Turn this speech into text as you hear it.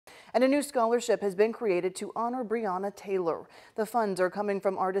And a new scholarship has been created to honor Breonna Taylor. The funds are coming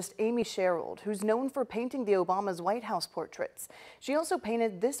from artist Amy Sherald, who's known for painting the Obama's White House portraits. She also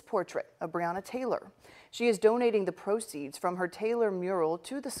painted this portrait of Breonna Taylor. She is donating the proceeds from her Taylor mural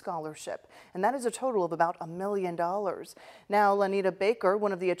to the scholarship, and that is a total of about $1 million. Now, Lanita Baker,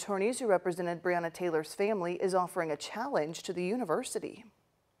 one of the attorneys who represented Breonna Taylor's family, is offering a challenge to the university.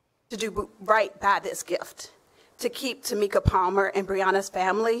 To do right by this gift, to keep Tamika Palmer and Breonna's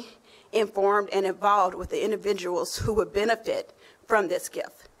family informed and involved with the individuals who would benefit from this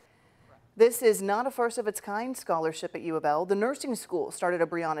gift. This is not a first of its kind scholarship at U of L. The nursing school started a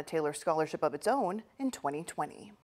Breonna Taylor scholarship of its own in 2020.